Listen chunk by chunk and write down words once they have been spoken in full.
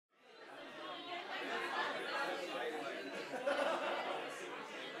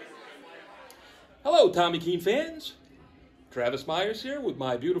Hello, Tommy Keane fans. Travis Myers here with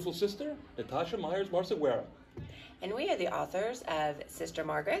my beautiful sister, Natasha Marsiguerra. And we are the authors of Sister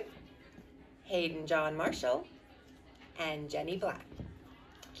Margaret, Hayden Jon Marshall, and Jenny Black.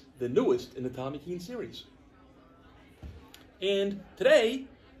 The newest in the Tommy Keane series. And today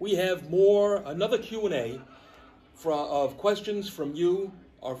we have another Q&A of questions from you,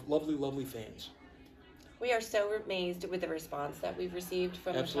 our lovely, lovely fans. We are so amazed with the response that we've received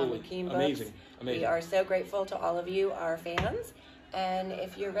from Absolutely. the Tommy Keane books. Amazing. We are so grateful to all of you, our fans. And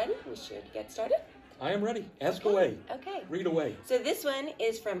if you're ready, we should get started. I am ready. Ask away. Okay. Read away. So this one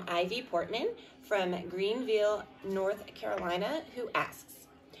is from Ivy Portman from Greenville, North Carolina, who asks,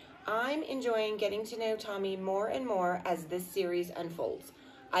 I'm enjoying getting to know Tommy more and more as this series unfolds.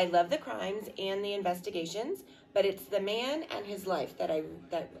 I love the crimes and the investigations, but it's the man and his life that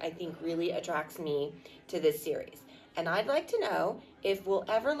I think really attracts me to this series. And I'd like to know if we'll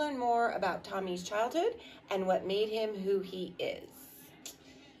ever learn more about Tommy's childhood and what made him who he is.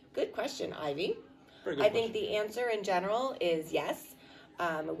 Good question, Ivy. Very good I think the answer in general is yes.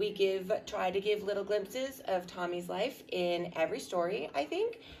 We try to give little glimpses of Tommy's life in every story, I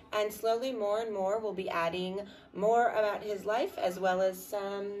think, and slowly more and more we'll be adding more about his life as well as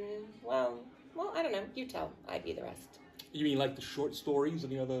some, well, I don't know, you tell, Ivy the rest. You mean like the short stories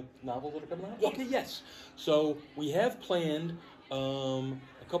and the other novels that are coming out? Yes. Okay, yes. So we have planned a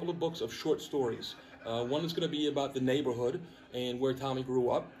couple of books of short stories. One is going to be about the neighborhood and where Tommy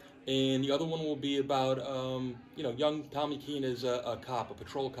grew up. And the other one will be about, young Tommy Keane is a cop, a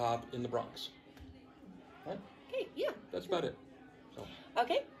patrol cop in the Bronx. Right? Okay, yeah. That's about it. So.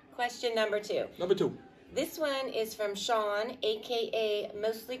 Okay, question number 2. Number 2. This one is from Sean, a.k.a.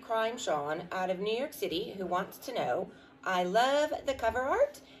 Mostly Crime Sean, out of New York City, who wants to know, I love the cover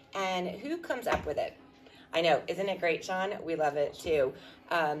art, and who comes up with it? I know, isn't it great, Sean? We love it, too.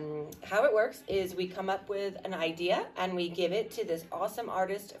 How it works is we come up with an idea, and we give it to this awesome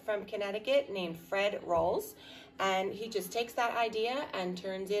artist from Connecticut named Fred Rolls, and he just takes that idea and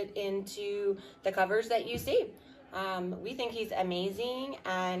turns it into the covers that you see. We think he's amazing,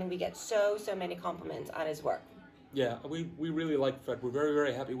 and we get so many compliments on his work. Yeah, we really like Fred. We're very,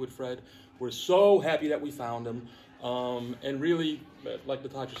 very happy with Fred. We're so happy that we found him. And really, like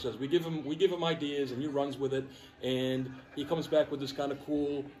Natasha says, we give him ideas, and he runs with it, and he comes back with this kind of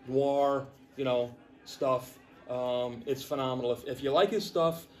cool noir, stuff. It's phenomenal. If you like his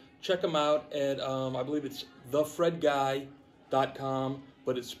stuff, check him out at I believe it's thefredguy.com,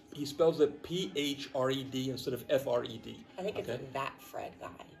 but he spells it P-H-R-E-D instead of F-R-E-D. I think it's That Fred Guy.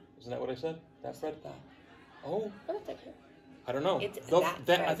 Isn't that what I said? That Fred? Yeah. Oh. But that's okay. I don't know. It's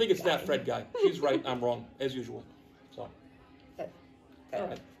I think it's That Fred Guy. She's right. I'm wrong, as usual. So. All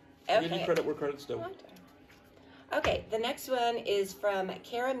right. Okay. Give you credit where credit's due. Okay, the next one is from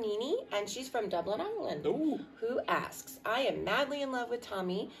Cara Meany, and she's from Dublin, Ireland, Ooh. who asks, I am madly in love with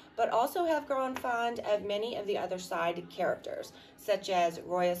Tommy, but also have grown fond of many of the other side characters, such as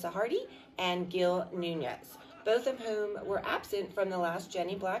Roya Sahardi and Gil Nunez, both of whom were absent from the last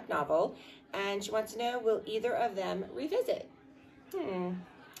Jenny Black novel, and she wants to know, will either of them revisit? I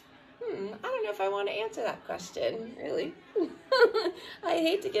don't know if I want to answer that question, really. I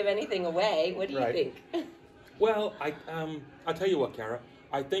hate to give anything away. What do you think? Well, I'll tell you what, Cara.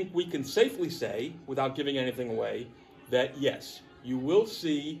 I think we can safely say, without giving anything away, that yes, you will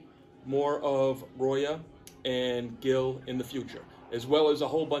see more of Roya and Gil in the future, as well as a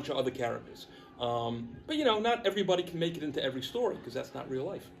whole bunch of other characters. But, not everybody can make it into every story, because that's not real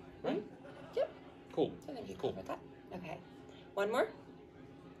life, right? Yep. Cool. I think you covered that. Okay. One more?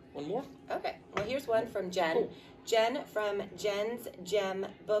 One more? Okay. Well, here's one from Jen. Cool. Jen from Jen's Gem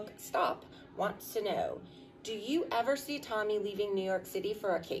Book Stop wants to know, do you ever see Tommy leaving New York City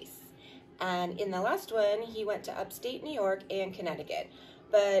for a case? And in the last one, he went to upstate New York and Connecticut.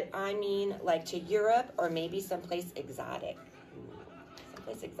 But I mean, like to Europe or maybe someplace exotic.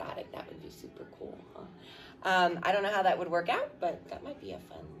 Someplace exotic, that would be super cool. Huh? I don't know how that would work out, but that might be a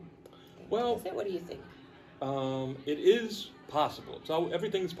fun thing. Well, What do you think? It is possible. So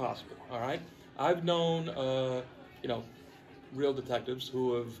everything's possible, all right? I've known, real detectives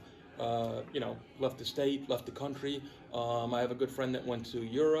who have, left the state, left the country. I have a good friend that went to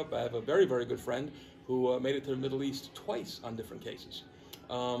Europe. I have a very, very good friend who made it to the Middle East twice on different cases.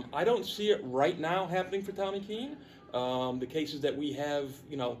 I don't see it right now happening for Tommy Keane. The cases that we have,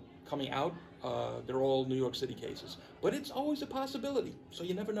 coming out, they're all New York City cases. But it's always a possibility, so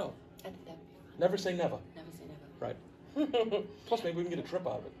you never know. I think that would be fun. Never say never. Never say never. Right. Plus, maybe we can get a trip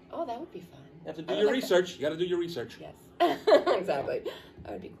out of it. Oh, that would be fun. You have to do your research. You got to do your research. Yes, exactly.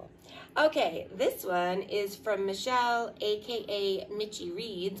 That would be cool. Okay, this one is from Michelle, aka Mitchie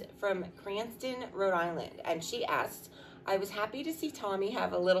Reeds, from Cranston, Rhode Island. And she asks, I was happy to see Tommy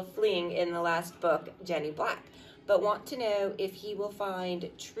have a little fling in the last book, Jenny Black, but want to know if he will find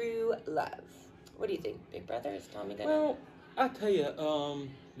true love. What do you think, Big Brother? Is Tommy gonna? Well, I'll tell you,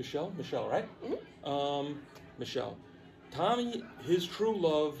 Michelle, right? Mm-hmm. Michelle. Tommy, his true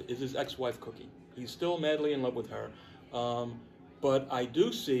love is his ex-wife, Cookie. He's still madly in love with her. But I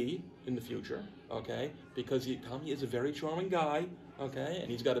do see in the future, okay, because Tommy is a very charming guy, okay, and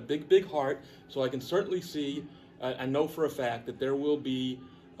he's got a big, big heart, so I can certainly see, I know for a fact that there will be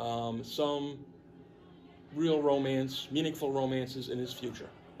some real romance, meaningful romances in his future.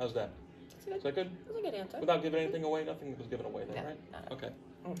 How's that? Is that good? That's a good answer. Without giving anything away? Nothing was given away then, No, right? not Okay.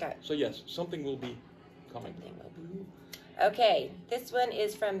 Okay. So yes, something will be coming. Okay, this one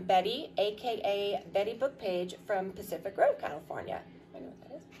is from Betty, aka Betty Book Page from Pacific Grove, California. I know what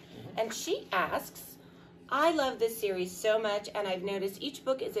that is. And she asks, I love this series so much, and I've noticed each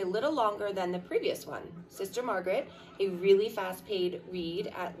book is a little longer than the previous one. Sister Margaret, a really fast-paced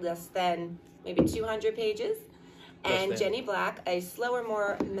read at less than maybe 200 pages. And Jenny Black, a slower,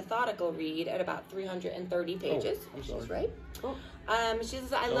 more methodical read at about 330 pages. She's right. Cool. She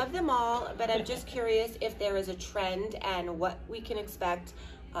says, I love them all, but I'm just curious if there is a trend and what we can expect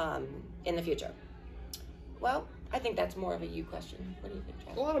in the future. Well, I think that's more of a you question. What do you think,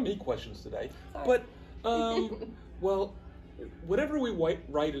 Chad? A lot of me questions today. Sorry. But, well, whatever we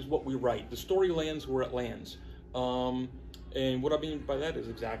write is what we write. The story lands where it lands. And what I mean by that is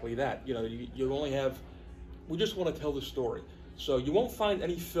exactly that. You know, you only have... We just want to tell the story. So you won't find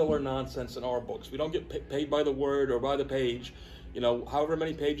any filler nonsense in our books. We don't get paid by the word or by the page. You know, however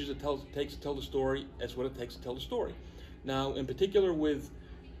many pages it takes to tell the story, that's what it takes to tell the story. Now, in particular with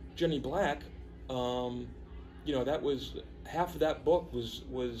Jenny Black, you know, that was half of that book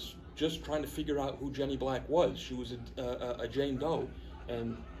was just trying to figure out who Jenny Black was. She was a Jane Doe,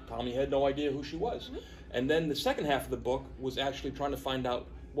 and Tommy had no idea who she was. Mm-hmm. And then the second half of the book was actually trying to find out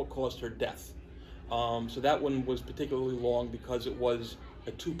what caused her death. So that one was particularly long because it was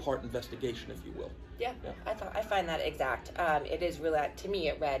a two-part investigation, if you will. Yeah. I find that exact. It is really, to me,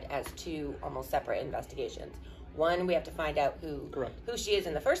 it read as two almost separate investigations. One, we have to find out who she is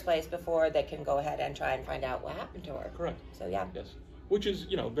in the first place before they can go ahead and try and find out what happened to her. Correct. So yeah. Yes. Which is,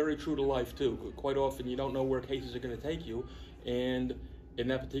 you know, very true to life too. Quite often you don't know where cases are going to take you, and in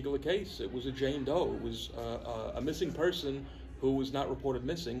that particular case, it was a Jane Doe. It was a missing person who was not reported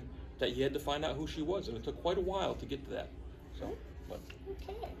missing. That you had to find out who she was, and it took quite a while to get to that. So, but,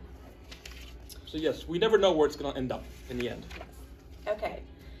 okay. So yes, we never know where it's going to end up in the end. Yes. Okay.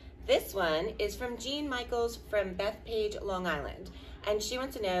 This one is from Jean Michaels from Bethpage, Long Island, and she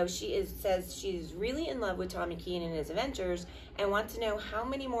wants to know. Says she's really in love with Tommy Keane and his adventures, and wants to know how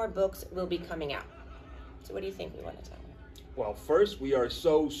many more books will be coming out. So, what do you think we want to tell her? Well, first, we are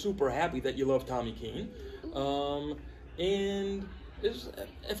so super happy that you love Tommy Keane, and.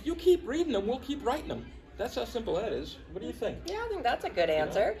 If you keep reading them, we'll keep writing them. That's how simple that is. What do you think? Yeah, I think that's a good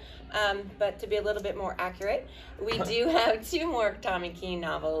answer. But to be a little bit more accurate, we do have 2 more Tommy Keane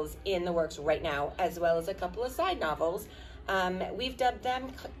novels in the works right now, as well as a couple of side novels. We've dubbed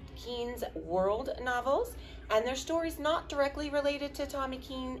them Keane's World novels, and they're stories not directly related to Tommy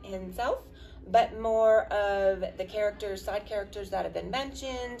Keane himself, but more of the characters, side characters that have been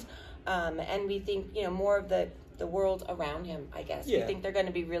mentioned, and we think, you know, more of the world around him, I guess. Yeah. We think they're going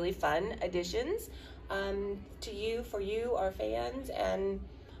to be really fun additions to you, for you, our fans, and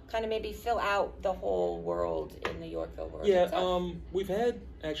kind of maybe fill out the whole world in the Yorkville world. Yeah, we've had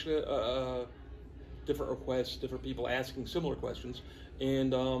actually different requests, different people asking similar questions,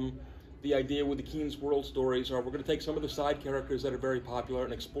 and the idea with the Keane's World stories are we're going to take some of the side characters that are very popular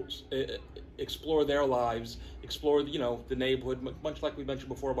and explore their lives, explore the neighborhood, much like we mentioned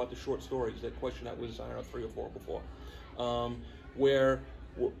before about the short stories. That question that was, I don't know, 3 or 4 before, where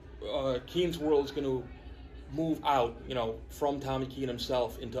Keane's World is going to move out, from Tommy Keane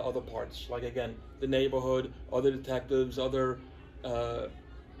himself into other parts, like again the neighborhood, other detectives, other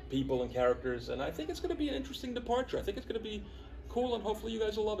people and characters, and I think it's going to be an interesting departure. I think it's going to be cool, and hopefully you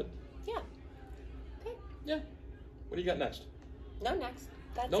guys will love it. Yeah. Okay. Yeah. What do you got next? No next.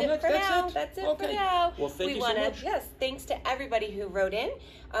 That's no it next, for that's now. it. That's it okay. for now. Well, thank you so much. Yes, thanks to everybody who wrote in.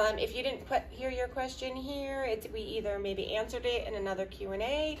 If you didn't hear your question here, we either maybe answered it in another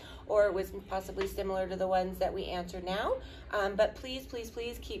Q&A, or it was possibly similar to the ones that we answered now. But please, please,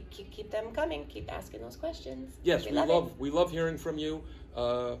 please keep them coming. Keep asking those questions. Yes, we love hearing from you.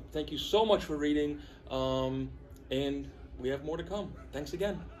 Thank you so much for reading, and we have more to come. Thanks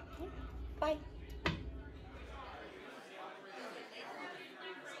again. Bye.